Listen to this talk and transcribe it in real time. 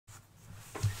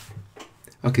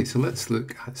Okay, so let's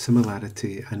look at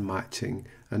similarity and matching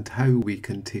and how we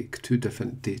can take two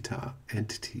different data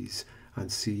entities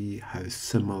and see how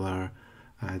similar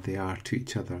they are to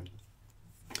each other.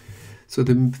 So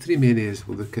the three main areas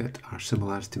we'll look at are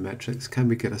similarity metrics. Can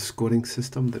we get a scoring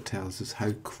system that tells us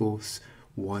how close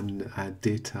one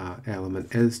data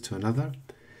element is to another?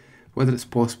 Whether it's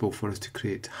possible for us to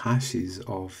create hashes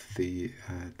of the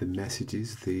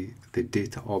messages, the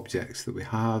data objects that we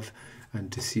have, and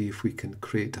to see if we can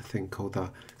create a thing called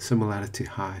a similarity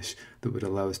hash that would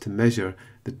allow us to measure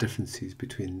the differences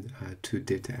between two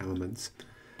data elements.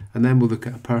 And then we'll look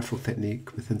at a powerful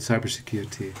technique within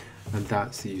cybersecurity, and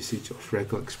that's the usage of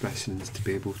regular expressions to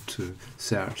be able to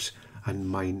search and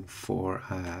mine for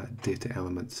data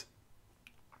elements.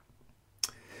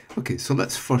 Okay, so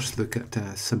let's first look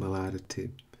at similarity.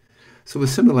 So with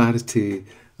similarity,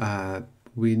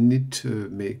 we need to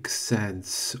make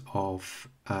sense of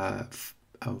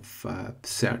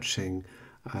searching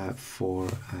for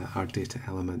our data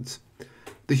elements.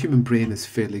 The human brain is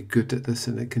fairly good at this,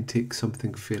 and it can take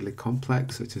something fairly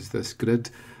complex, such as this grid,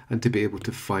 and to be able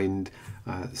to find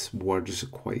words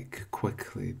quite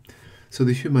quickly. So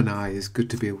the human eye is good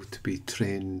to be able to be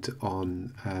trained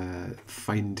on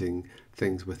finding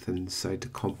things within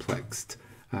inside complex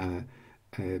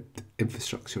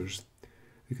infrastructures.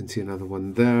 You can see another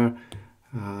one there,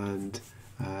 and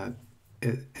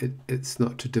it's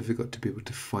not too difficult to be able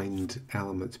to find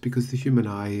elements because the human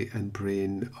eye and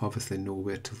brain obviously know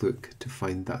where to look to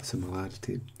find that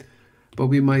similarity. But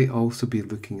we might also be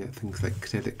looking at things like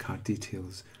credit card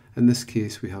details. In this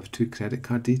case, we have two credit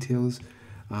card details,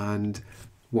 and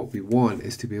what we want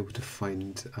is to be able to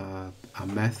find a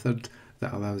method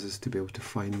that allows us to be able to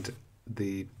find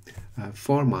the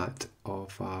format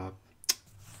of a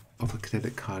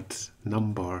credit card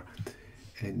number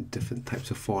in different types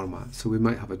of formats. So we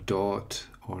might have a dot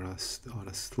or a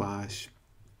slash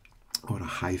or a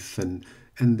hyphen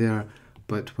in there,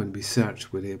 but when we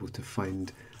search, we're able to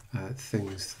find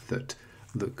things that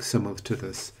look similar to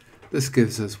this. This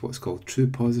gives us what's called true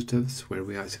positives, where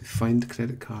we actually find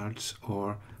credit cards,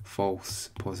 or false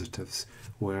positives,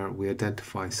 where we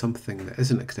identify something that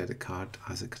isn't a credit card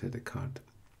as a credit card.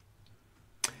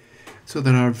 So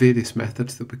there are various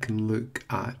methods that we can look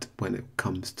at when it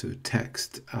comes to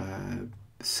text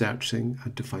searching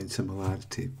and to find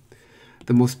similarity.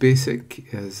 The most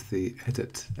basic is the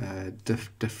edit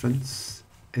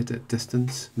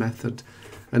distance method,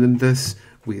 and in this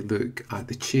we look at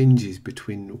the changes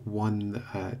between one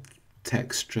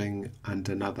text string and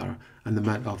another, and the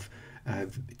amount of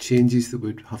changes that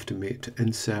we'd have to make to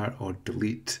insert or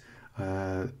delete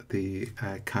the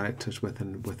characters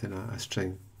within a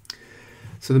string.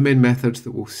 So the main methods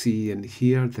that we'll see in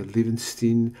here, the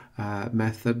Levenstein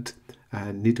method,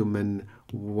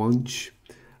 Needleman-Wunsch,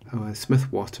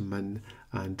 Smith-Waterman,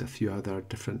 and a few other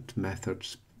different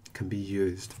methods can be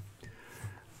used.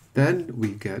 Then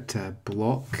we get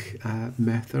block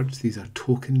methods. These are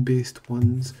token-based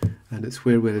ones, and it's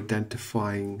where we're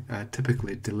identifying,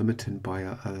 typically delimiting by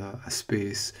a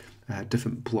space,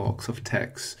 different blocks of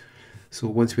text. So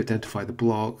once we identify the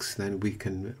blocks, then we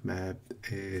can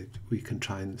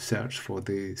try and search for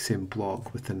the same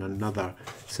block within another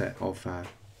set of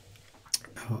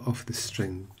the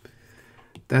string.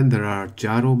 Then there are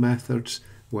Jarrow methods,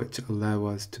 which allow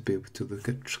us to be able to look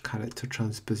at character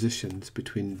transpositions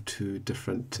between two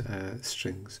different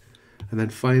strings. And then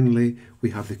finally, we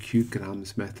have the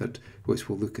Q-grams method, which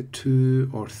will look at 2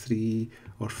 or 3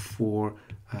 or 4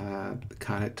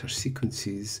 character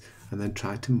sequences and then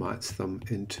try to match them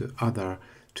into other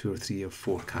 2 or 3 or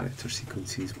 4 character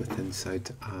sequences within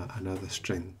inside another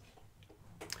string.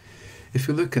 If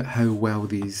you look at how well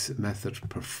these methods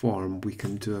perform, we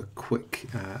can do a quick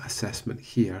assessment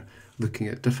here, looking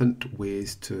at different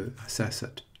ways to assess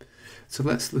it. So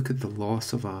let's look at the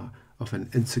loss of an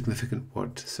insignificant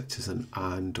word, such as an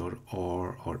and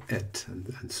or it,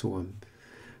 and so on.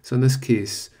 So in this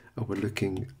case, we're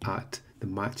looking at the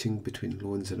matching between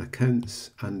loans and accounts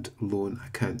and loan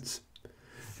accounts.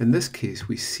 In this case,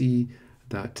 we see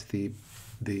that the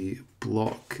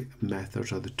block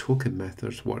methods or the token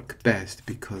methods work best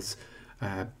because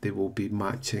they will be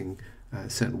matching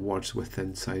certain words within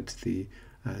inside the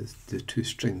two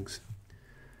strings.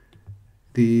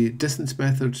 The distance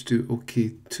methods do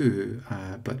okay too,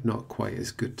 but not quite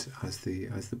as good as the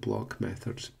block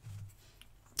methods.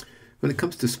 When it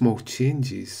comes to small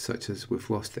changes, such as we've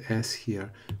lost the S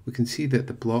here, we can see that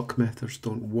the block methods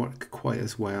don't work quite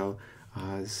as well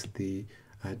as the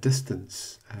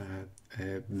distance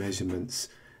measurements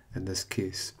in this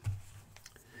case.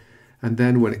 And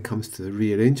then when it comes to the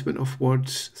rearrangement of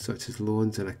words, such as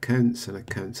loans and accounts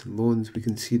and loans, we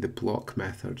can see the block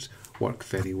methods work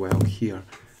very well here.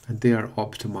 And they are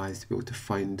optimized to be able to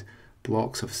find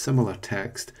blocks of similar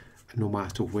text no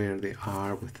matter where they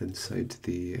are inside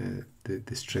the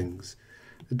strings.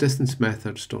 The distance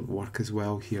methods don't work as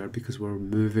well here because we're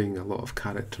moving a lot of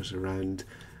characters around,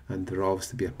 and there will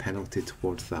obviously be a penalty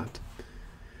towards that.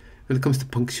 When it comes to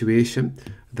punctuation,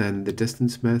 then the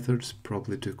distance methods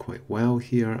probably do quite well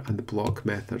here, and the block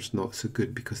methods not so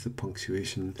good because the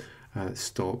punctuation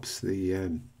stops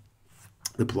the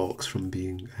blocks from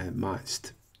being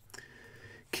matched.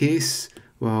 Case,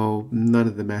 well, none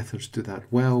of the methods do that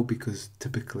well because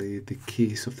typically the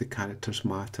case of the characters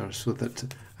matter, so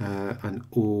that an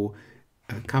O,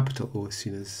 a capital O, is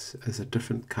seen as a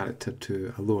different character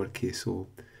to a lowercase o.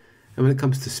 And when it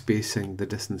comes to spacing, the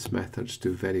distance methods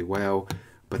do very well,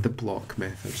 but the block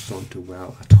methods don't do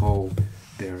well at all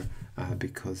there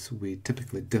because we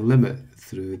typically delimit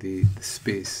through the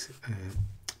space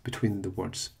between the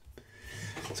words.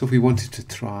 So if we wanted to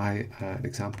try an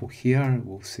example here,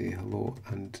 we'll say hello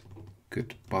and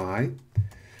goodbye.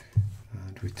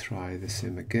 And we try the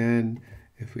same again.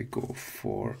 If we go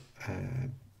for,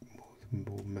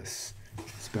 we'll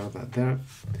misspell that there.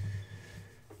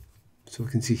 So we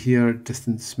can see here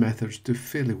distance methods do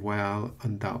fairly well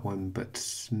on that one,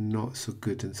 but not so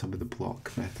good in some of the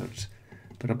block methods.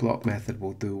 But a block method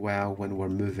will do well when we're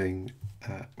moving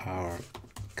our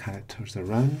characters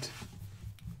around.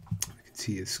 We can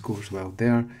see it scores well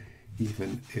there.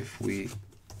 Even if we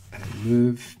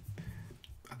move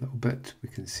a little bit, we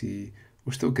can see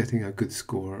we're still getting a good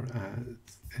score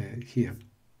here.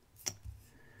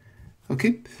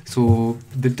 Okay, so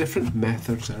the different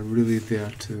methods are really there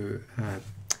to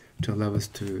allow us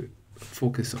to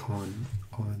focus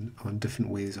on different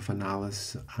ways of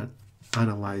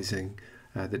analysing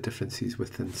the differences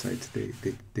inside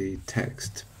the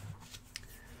text.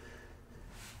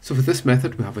 So for this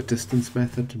method, we have a distance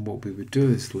method, and what we would do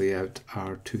is lay out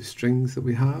our two strings that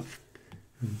we have.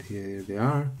 And here they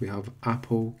are. We have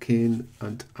apple cane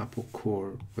and apple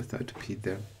core without a P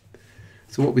there.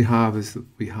 So what we have is that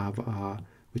we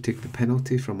take the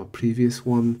penalty from a previous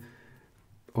one,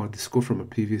 or the score from a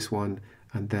previous one,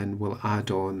 and then we'll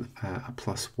add on a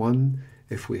 +1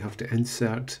 if we have to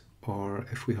insert or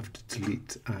if we have to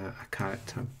delete a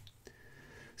character.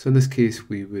 So in this case,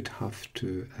 we would have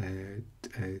to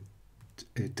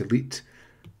delete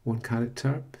one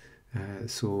character,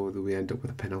 so that we end up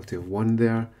with a penalty of 1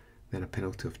 there, then a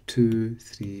penalty of 2,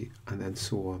 3, and then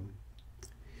so on.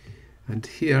 And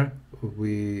here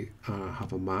we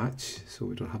have a match, so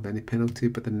we don't have any penalty,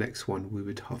 but the next one we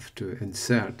would have to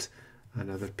insert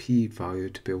another P value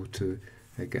to be able to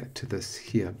get to this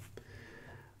here.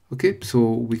 Okay,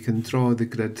 so we can draw the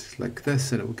grid like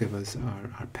this, and it will give us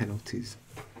our penalties.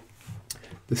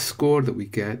 The score that we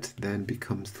get then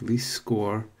becomes the least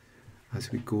score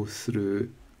as we go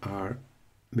through our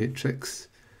matrix,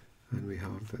 and we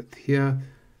have it here,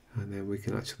 and then we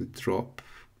can actually drop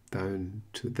down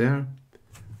to there,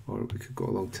 or we could go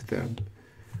along to there.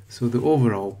 So the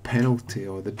overall penalty,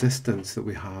 or the distance that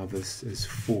we have, is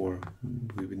 4.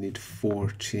 We would need 4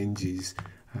 changes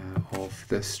of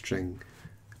this string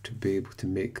to be able to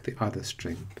make the other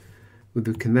string. We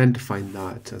can then define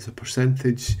that as a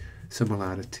percentage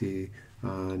similarity,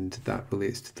 and that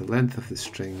relates to the length of the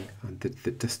string and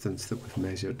the distance that we've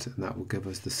measured, and that will give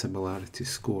us the similarity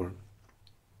score.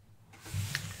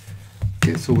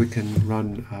 Okay, so we can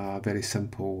run a very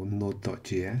simple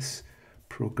node.js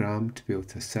program to be able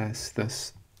to assess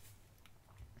this.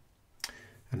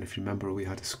 And if you remember, we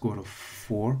had a score of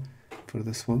 4 for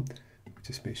this one.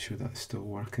 Just make sure that's still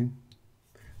working.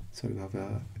 So we have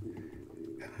a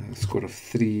score of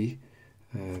 3.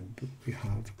 But we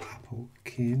have apple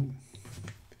cane.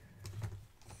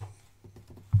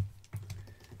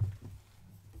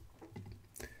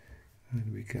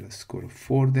 And we get a score of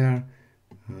 4 there.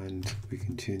 And we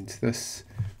can change this,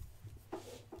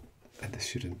 and this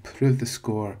should improve the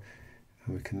score,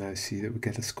 and we can now see that we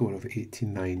get a score of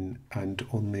 89 and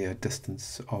only a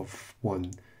distance of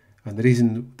 1. And the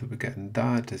reason that we're getting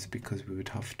that is because we would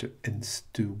have to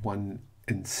do one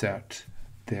insert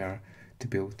there to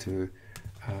be able to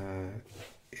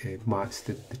match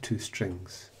the two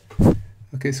strings.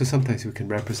 Okay, so sometimes we can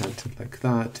represent it like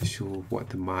that to show what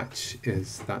the match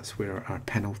is. That's where our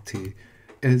penalty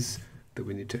is, that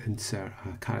we need to insert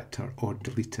a character or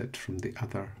delete it from the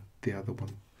other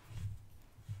one.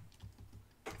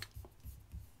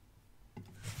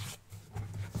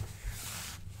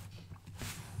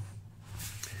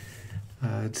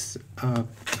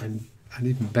 And an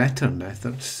even better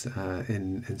methods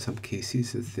in some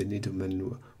cases is the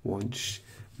Needleman-Wunsch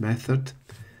method.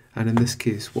 And in this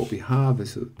case, what we have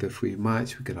is that if we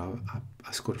match, we get a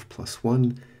score of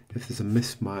 +1. If there's a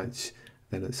mismatch,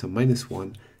 then it's a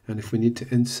 -1. And if we need to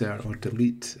insert or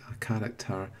delete a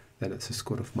character, then it's a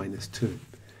score of -2.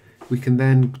 We can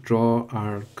then draw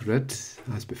our grid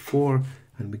as before,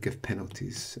 and we give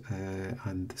penalties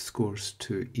and scores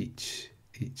to each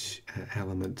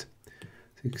element.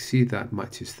 So you can see that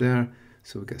matches there,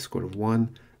 so we get a score of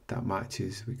 1. That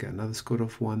matches, we get another score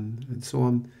of 1, and so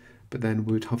on. But then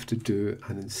we would have to do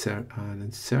an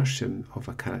insertion of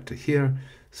a character here,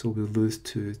 so we'll lose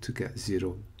 2 to get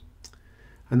 0.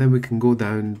 And then we can go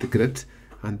down the grid,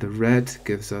 and the red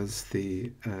gives us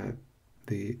the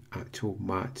actual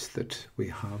match that we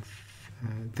have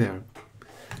there.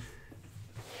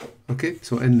 Okay,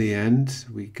 so in the end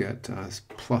we get as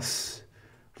plus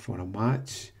for a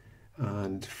match,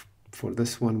 and for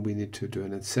this one we need to do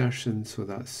an insertion, so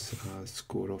that's a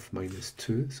score of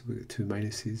 -2, so we get 2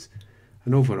 minuses,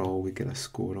 and overall we get a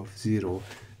score of 0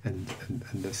 in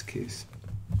this case.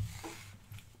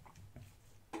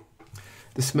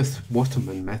 The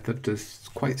Smith-Waterman method is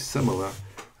quite similar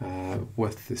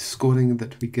with the scoring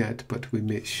that we get, but we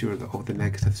make sure that all the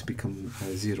negatives become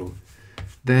 0.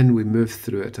 Then we move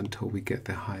through it until we get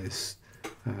the highest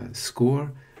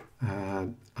score,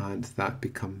 and that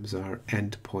becomes our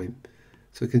end point.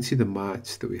 So you can see the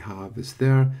match that we have is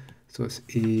there. So it's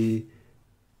A,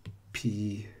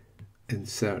 P,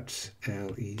 insert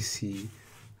L, E, C,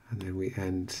 and then we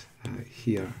end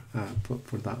here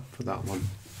for that one.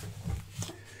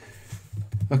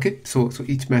 Okay, so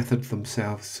each method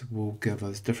themselves will give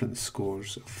us different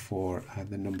scores for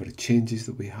the number of changes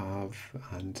that we have,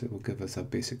 and it will give us a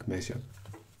basic measure.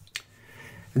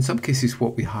 In some cases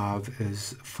what we have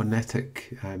is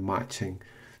phonetic matching.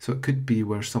 So it could be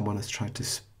where someone has tried to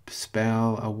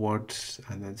spell a word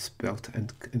and then spelt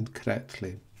it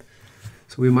incorrectly.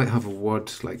 So we might have a word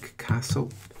like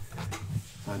castle,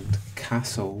 and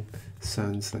castle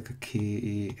sounds like a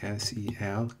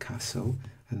K-A-S-E-L, castle,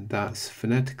 and that's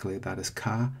phonetically, that is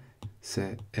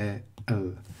K-S-E-L.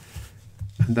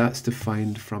 And that's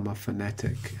defined from a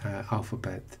phonetic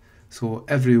alphabet. So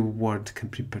every word can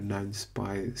be pronounced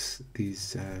by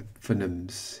these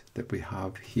phonemes that we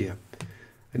have here.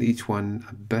 And each one,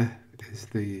 a B is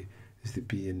the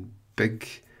B in big,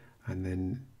 and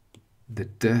then the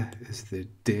D is the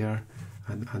dare,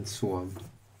 and so on.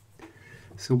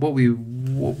 So what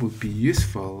would be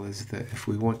useful is that if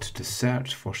we wanted to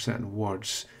search for certain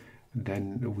words,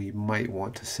 then we might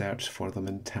want to search for them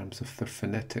in terms of their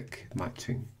phonetic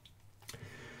matching.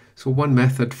 So one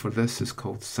method for this is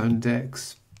called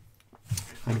SoundX,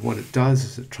 and what it does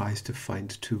is it tries to find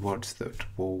 2 words that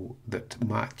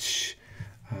match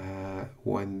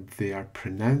when they are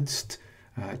pronounced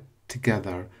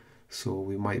together. So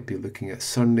we might be looking at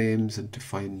surnames and to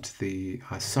find a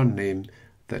surname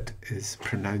that is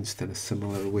pronounced in a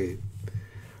similar way.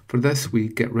 For this we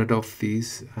get rid of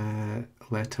these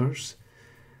letters,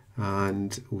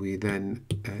 and we then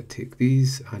take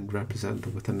these and represent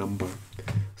them with a number.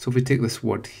 So if we take this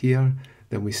word here,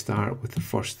 then we start with the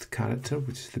first character,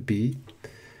 which is the B,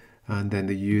 and then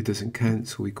the U doesn't count,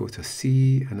 so we go to a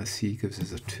C, and a C gives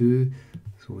us a 2,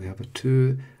 so we have a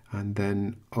 2, and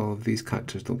then all of these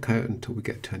characters don't count until we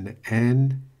get to an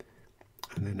N,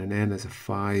 and then an N is a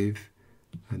 5,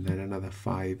 and then another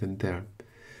 5 in there.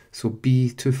 So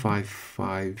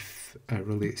B255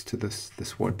 relates to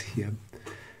this word here.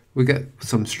 We get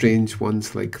some strange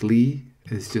ones like Lee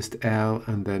is just L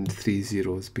and then 3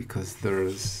 zeros because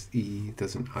there's E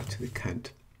doesn't actually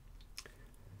count.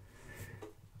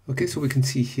 Okay, so we can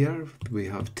see here we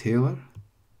have Taylor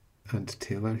and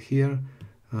Taylor here,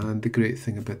 and the great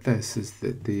thing about this is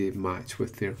that they match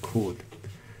with their code.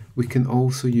 We can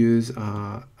also use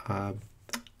a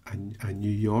New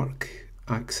York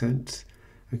accent.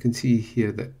 You can see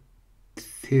here that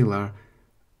Taylor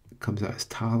comes out as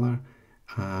Taylor,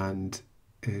 and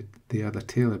the other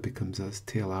Taylor becomes as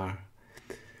Taylor.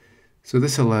 So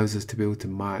this allows us to be able to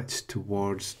match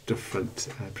towards different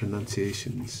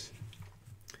pronunciations.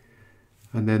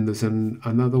 And then there's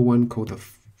another one called a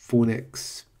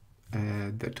phonics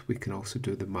that we can also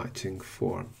do the matching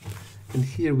for. And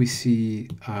here we see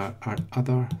our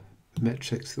other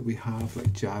metrics that we have,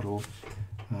 like gyro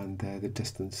and the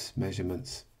distance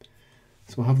measurements.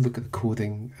 So we'll have a look at the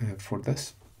coding for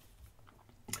this.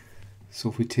 So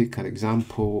if we take an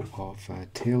example of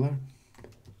Taylor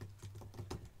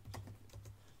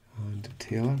and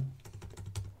Taylor,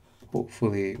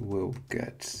 hopefully we'll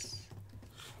get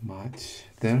a match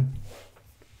there.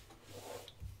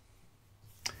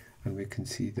 and we can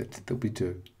see that we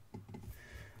do.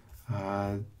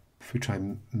 If we try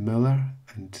Miller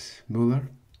and Muller,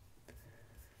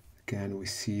 again we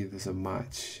see there's a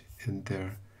match in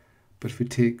there. But if we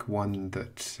take one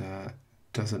that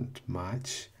doesn't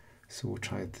match, so we'll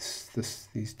try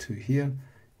these two here,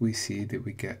 we see that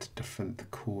we get different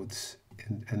codes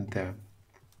in there.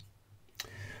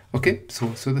 Okay, so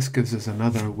this gives us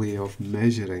another way of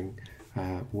measuring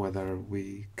whether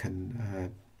we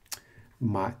can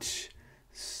match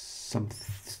some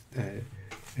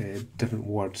different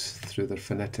words through their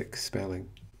phonetic spelling.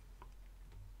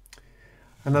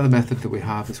 Another method that we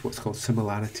have is what's called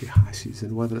similarity hashes,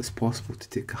 and whether it's possible to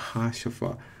take a hash of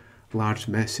a large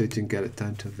message and get it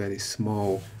down to a very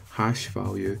small hash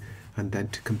value, and then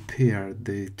to compare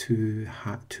the two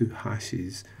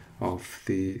hashes of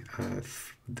the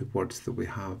words that we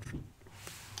have.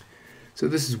 So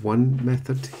this is one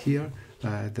method here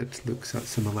that looks at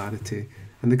similarity,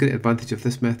 and the great advantage of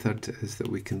this method is that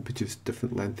we can produce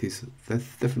different lengths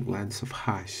of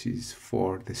hashes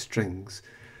for the strings.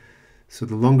 So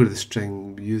the longer the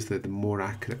string, usually the more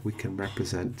accurate we can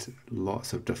represent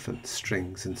lots of different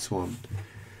strings and so on.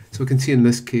 So we can see in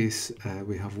this case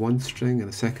we have one string and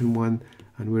a second one,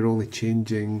 and we're only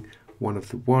changing one of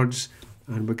the words,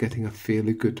 and we're getting a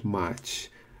fairly good match.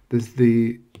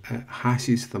 The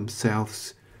hashes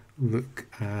themselves look,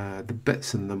 the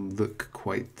bits in them look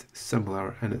quite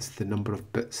similar, and it's the number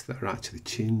of bits that are actually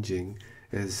changing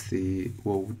is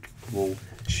will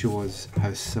show us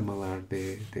how similar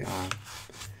they are.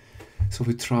 So if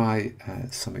we try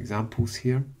some examples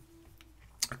here.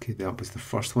 Okay, that was the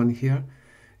first one here.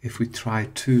 If we try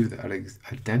two that are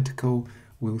identical,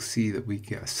 we'll see that we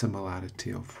get a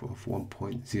similarity of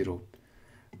 1.0.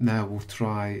 Now we'll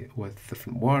try with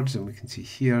different words, and we can see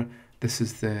here this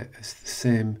is the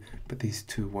same, but these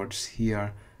two words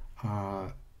here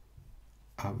have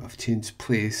changed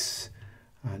place,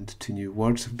 and two new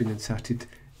words have been inserted.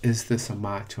 Is this a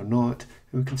match or not?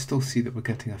 And we can still see that we're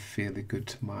getting a fairly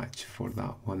good match for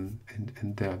that one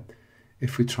in there.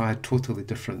 If we try a totally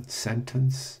different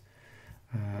sentence,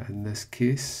 in this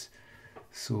case,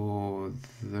 so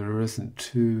there isn't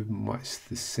too much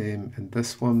the same in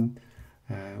this one,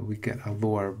 we get a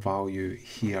lower value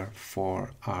here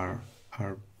for our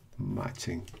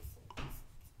matching.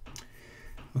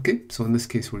 Okay, so in this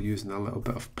case we're using a little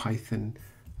bit of Python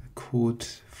code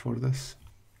for this.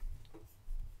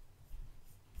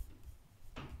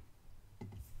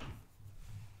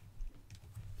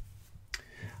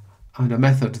 And a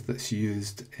method that's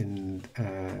used in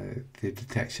the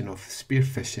detection of spear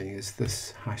phishing is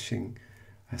this hashing,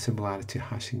 similarity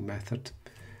hashing method.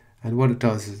 And what it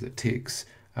does is it takes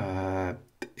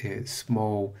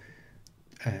small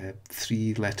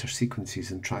 3-letter sequences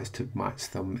and tries to match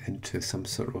them into some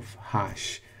sort of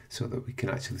hash, so that we can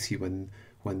actually see when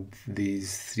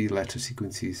these 3-letter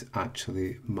sequences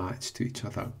actually match to each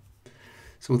other.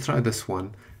 So we'll try this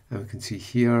one, and we can see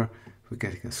here we're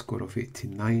getting a score of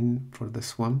 89 for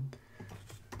this one.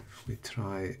 If we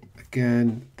try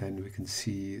again, then we can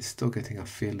see still getting a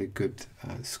fairly good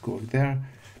score there.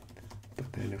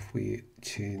 But then if we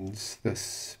change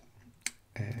this,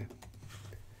 we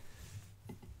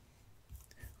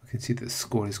can see that the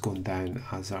score is going down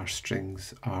as our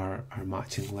strings are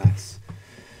matching less.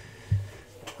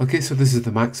 Okay, so this is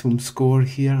the maximum score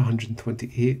here,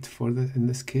 128 in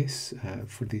this case,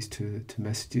 for these two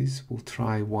messages. We'll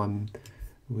try one.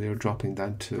 We're dropping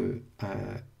down to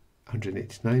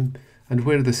 189, and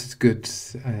where this is good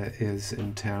is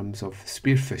in terms of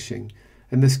spear phishing.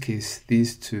 In this case,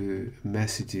 these two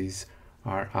messages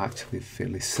are actually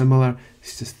fairly similar.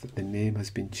 It's just that the name has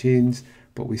been changed,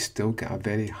 but we still get a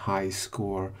very high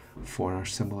score for our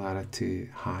similarity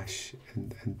hash.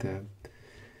 And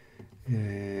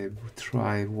we'll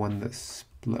try one that's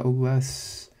a little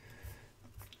less,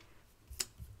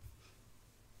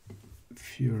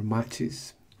 fewer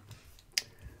matches.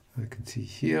 I can see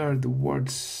here the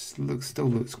words still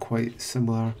looks quite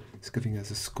similar. It's giving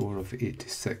us a score of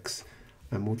 86,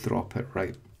 and we'll drop it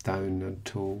right down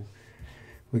until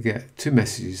we get two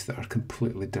messages that are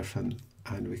completely different,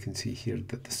 and we can see here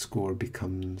that the score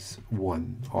becomes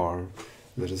 1, or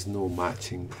there is no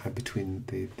matching between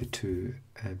the two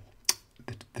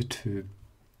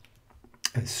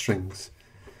strings.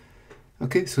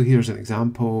 Okay, so here's an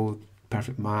example.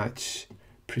 Perfect match,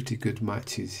 pretty good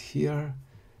matches here.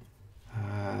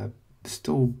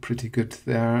 Still pretty good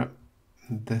there.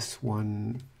 This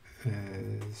one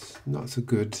is not so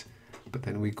good, but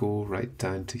then we go right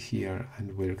down to here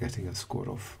and we're getting a score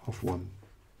of 1.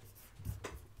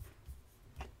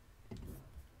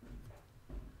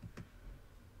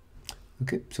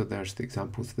 Okay, so there's the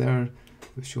examples there.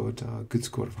 We showed a good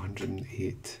score of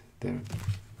 108 there.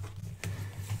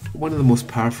 One of the most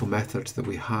powerful methods that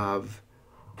we have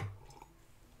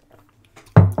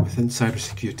within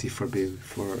cybersecurity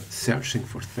for searching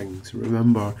for things,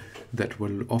 remember that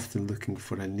we're often looking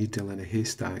for a needle in a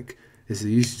haystack, is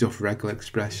the usage of regular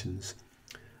expressions.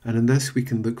 And in this we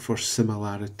can look for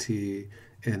similarity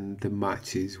in the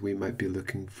matches. We might be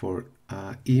looking for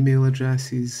email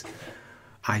addresses,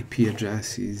 IP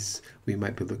addresses. We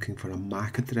might be looking for a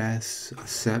MAC address, a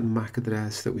certain MAC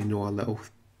address that we know a little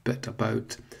bit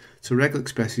about. So regular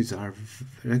expressions are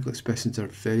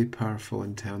very powerful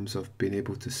in terms of being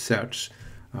able to search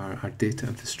our data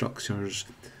infrastructures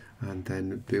and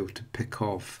then be able to pick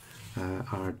off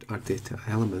our data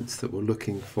elements that we're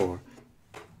looking for.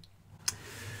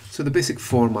 So the basic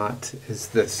format is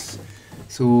this.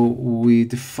 So we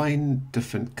define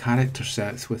different character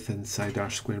sets inside our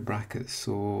square brackets.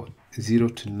 So 0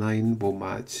 to 9 will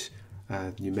match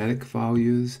numeric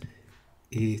values,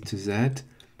 A to Z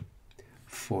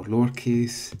for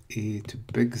lowercase, A to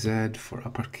big Z for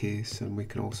uppercase, and we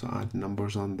can also add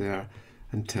numbers on there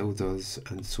and tildes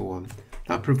and so on.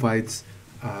 That provides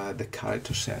the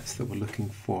character sets that we're looking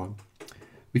for.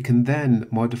 We can then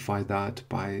modify that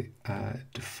by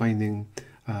defining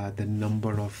the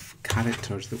number of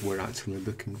characters that we're actually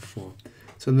looking for.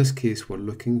 So in this case, we're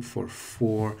looking for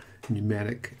 4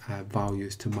 numeric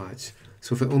values to match.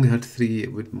 So if it only had 3,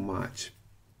 it would match.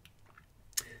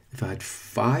 If I had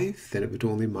 5, then it would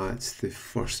only match the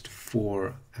first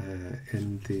 4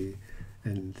 in the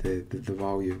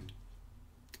value.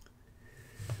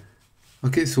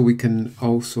 Okay, so we can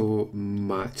also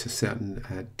match a certain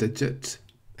digit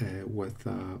with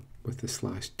the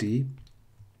 /d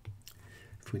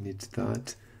if we need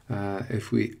that.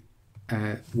 If we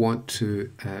want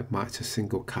to match a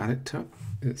single character,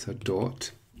 it's a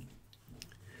dot.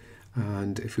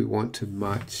 And if we want to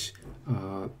match,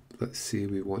 let's say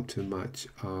we want to match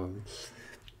a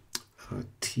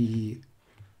T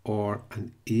or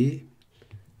an A,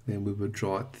 then we would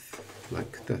draw it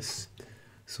like this.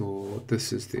 So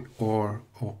this is the OR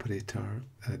operator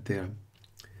there.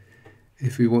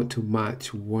 If we want to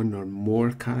match one or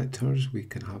more characters, we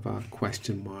can have a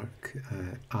question mark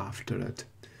after it.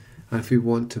 And if we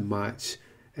want to match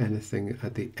anything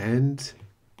at the end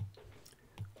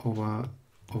of a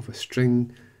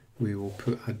string, we will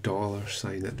put a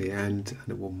 $sign at the end, and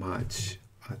it will match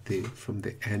from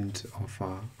the end of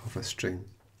a string.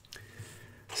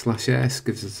 /s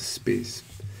gives us a space.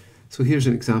 So here's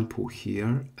an example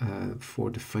here for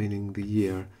defining the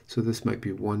year. So this might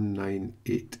be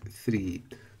 1983.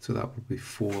 So that would be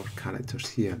 4 characters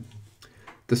here.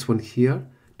 This one here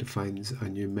defines a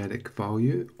numeric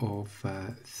value of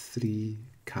 3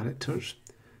 characters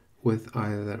with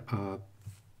either a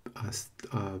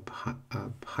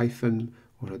hyphen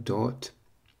or a dot.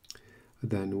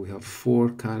 Then we have 4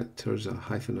 characters, a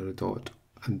hyphen or a dot,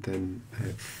 and then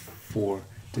 4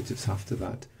 digits after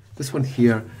that. This one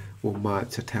here will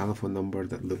match a telephone number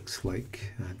that looks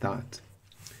like that.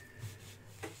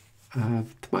 To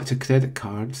match a credit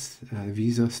card,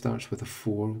 Visa starts with a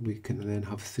 4. We can then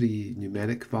have 3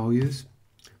 numeric values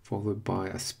followed by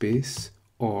a space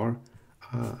or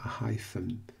a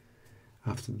hyphen.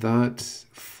 After that,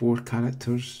 4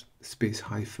 characters, space,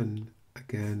 hyphen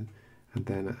again, and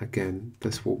then again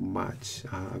this will match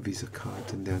a Visa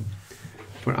card. And then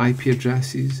for IP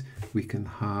addresses, we can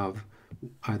have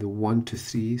either 1 to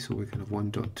 3, so we can have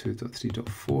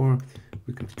 1.2.3.4,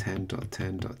 we can have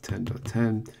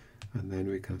 10.10.10.10, and then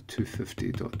we can have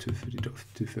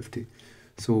 250.250.250.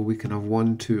 So we can have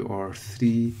 1, 2, or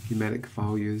 3 numeric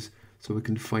values. So we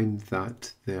can find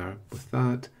that there with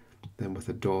that, then with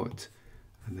a dot,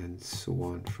 and then so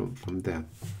on from there.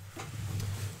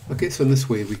 Okay, so in this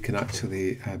way we can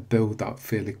actually build up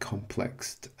fairly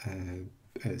complex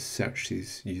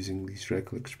searches using these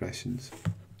regular expressions.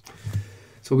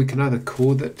 So we can either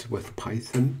code it with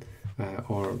Python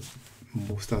or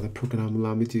most other programming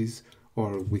languages,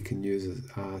 or we can use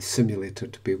a simulator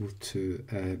to be able to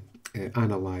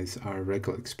analyze our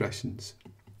regular expressions.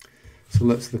 So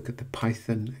let's look at the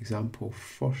Python example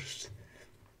first.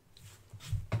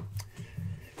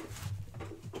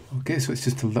 Okay, so it's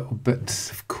just a little bit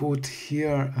of code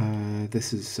here.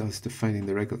 This is us defining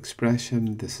the regular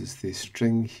expression. This is the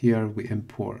string here. We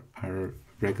import our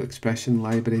regular expression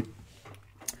library,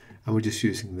 and we're just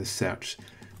using the search.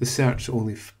 The search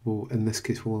only will, in this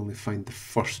case, will only find the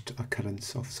first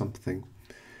occurrence of something.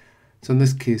 So in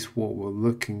this case, what we're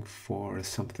looking for is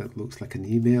something that looks like an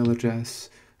email address.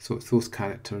 So it's those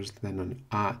characters, then an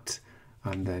 @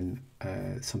 and then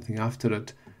something after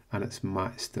it, and it's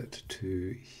matched it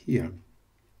to here.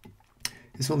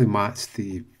 It's only matched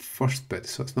the first bit,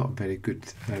 so it's not a very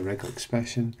good regular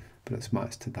expression, but it's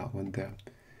matched to that one there.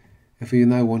 If we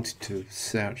now wanted to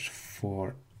search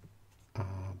for an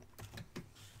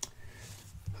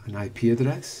IP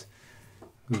address,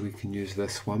 we can use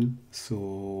this one.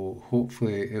 So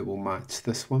hopefully it will match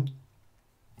this one.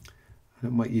 And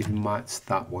it might even match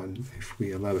that one if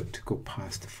we allow it to go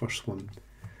past the first one.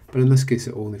 But in this case,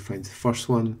 it only finds the first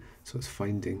one, so it's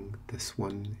finding this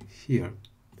one here.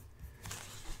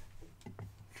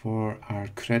 For our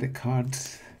credit card,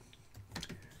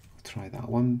 we'll try that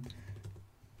one.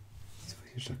 So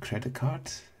here's our credit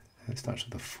card. It starts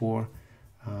with a 4,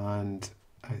 and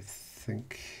I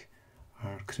think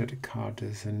our credit card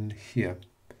is in here.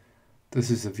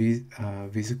 This is a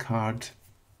Visa card,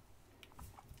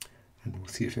 and we'll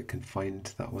see if it can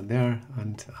find that one there,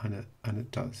 and it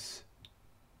does.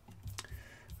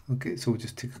 Okay, so we'll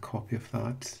just take a copy of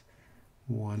that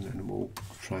one, and we'll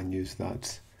try and use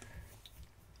that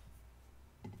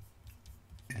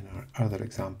in our other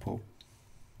example.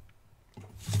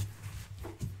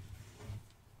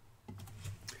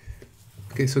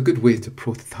 Okay, so a good way to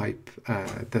prototype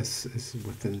this is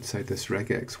inside this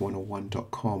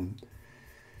regex101.com.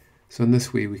 So in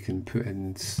this way we can put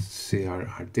in, say, our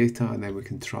data, and then we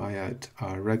can try out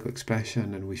our regular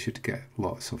expression, and we should get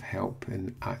lots of help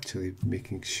in actually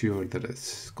making sure that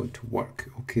it's going to work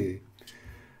okay.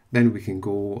 Then we can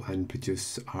go and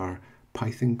produce our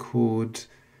Python code,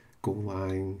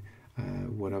 Golang,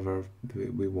 whatever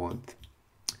we want.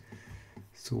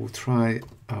 So we'll try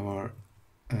our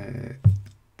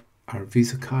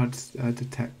Visa card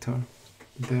detector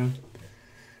there.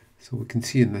 So we can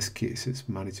see in this case it's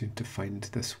managing to find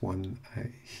this one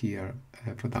here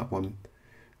for that one.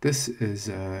 This is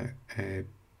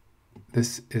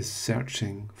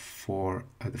searching for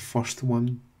the first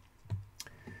one,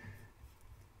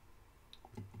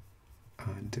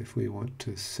 and if we want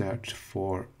to search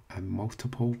for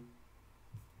multiple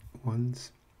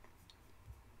ones,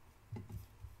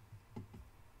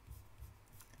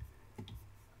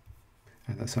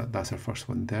 and that's our first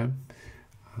one there.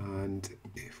 And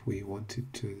if we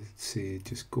wanted to, say,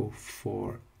 just go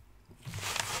for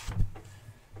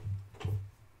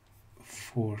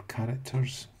 4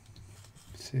 characters,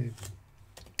 say,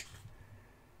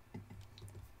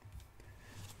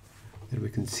 then we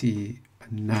can see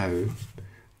now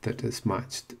that it's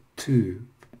matched 2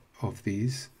 of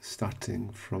these,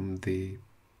 starting from the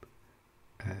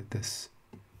this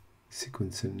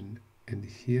sequence in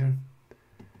here.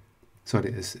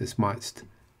 Sorry, it's matched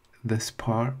this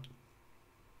part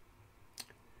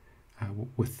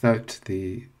without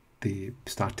the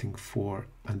starting 4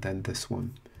 and then this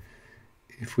one.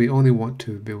 If we only want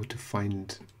to be able to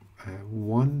find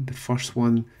one, the first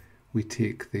one, we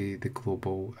take the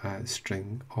global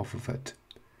string off of it.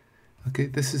 Okay,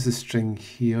 this is the string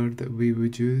here that we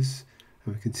would use,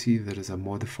 and we can see there is a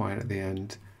modifier at the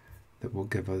end that will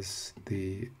give us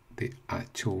the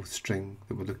actual string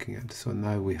that we're looking at. So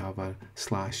now we have a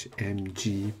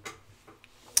 /mg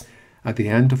at the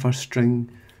end of our string,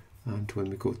 and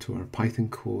when we go to our Python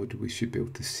code, we should be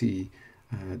able to see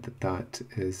that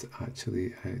is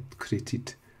actually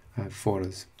created for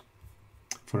us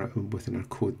within our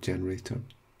code generator.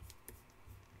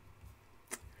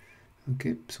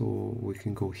 Okay, so we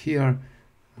can go here,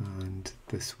 and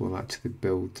this will actually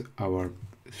build our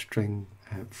string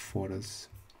for us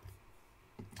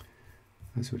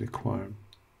as we require.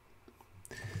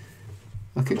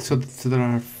 Okay, so there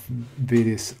are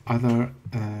various other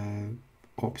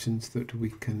options that we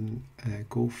can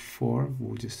go for.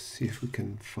 We'll just see if we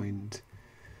can find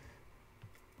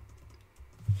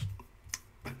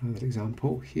another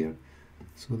example here.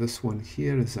 So this one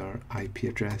here is our IP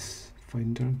address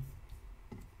finder.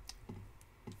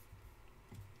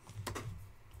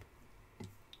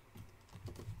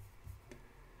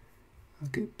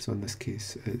 Okay, so in this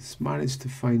case it's managed to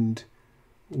find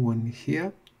one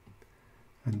here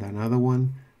and another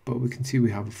one, but we can see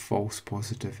we have a false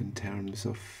positive in terms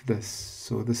of this.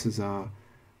 So this is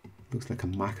looks like a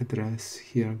MAC address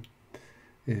here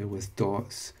with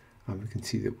dots, and we can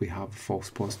see that we have a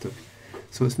false positive.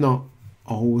 So it's not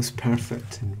always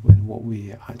perfect in what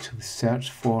we actually search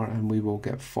for, and we will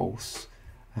get false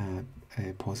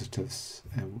positives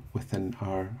within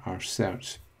our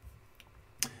search.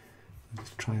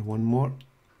 Let's try one more,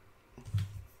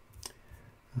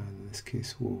 and in this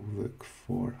case we'll look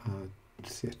for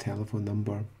say a telephone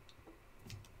number.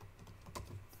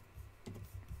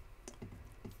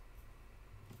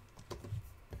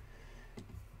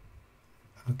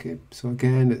 Okay, so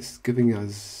again it's giving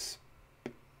us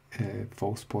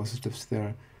false positives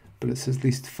there, but it's at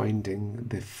least finding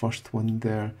the first one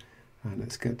there, and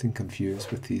it's getting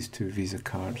confused with these two Visa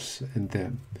cards in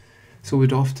there. So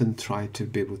we'd often try to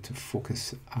be able to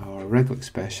focus our regular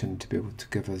expression to be able to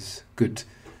give us good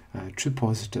true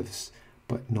positives,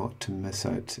 but not to miss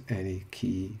out any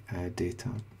key data.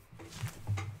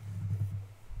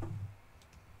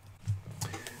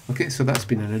 Okay, so that's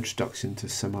been an introduction to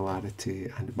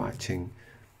similarity and matching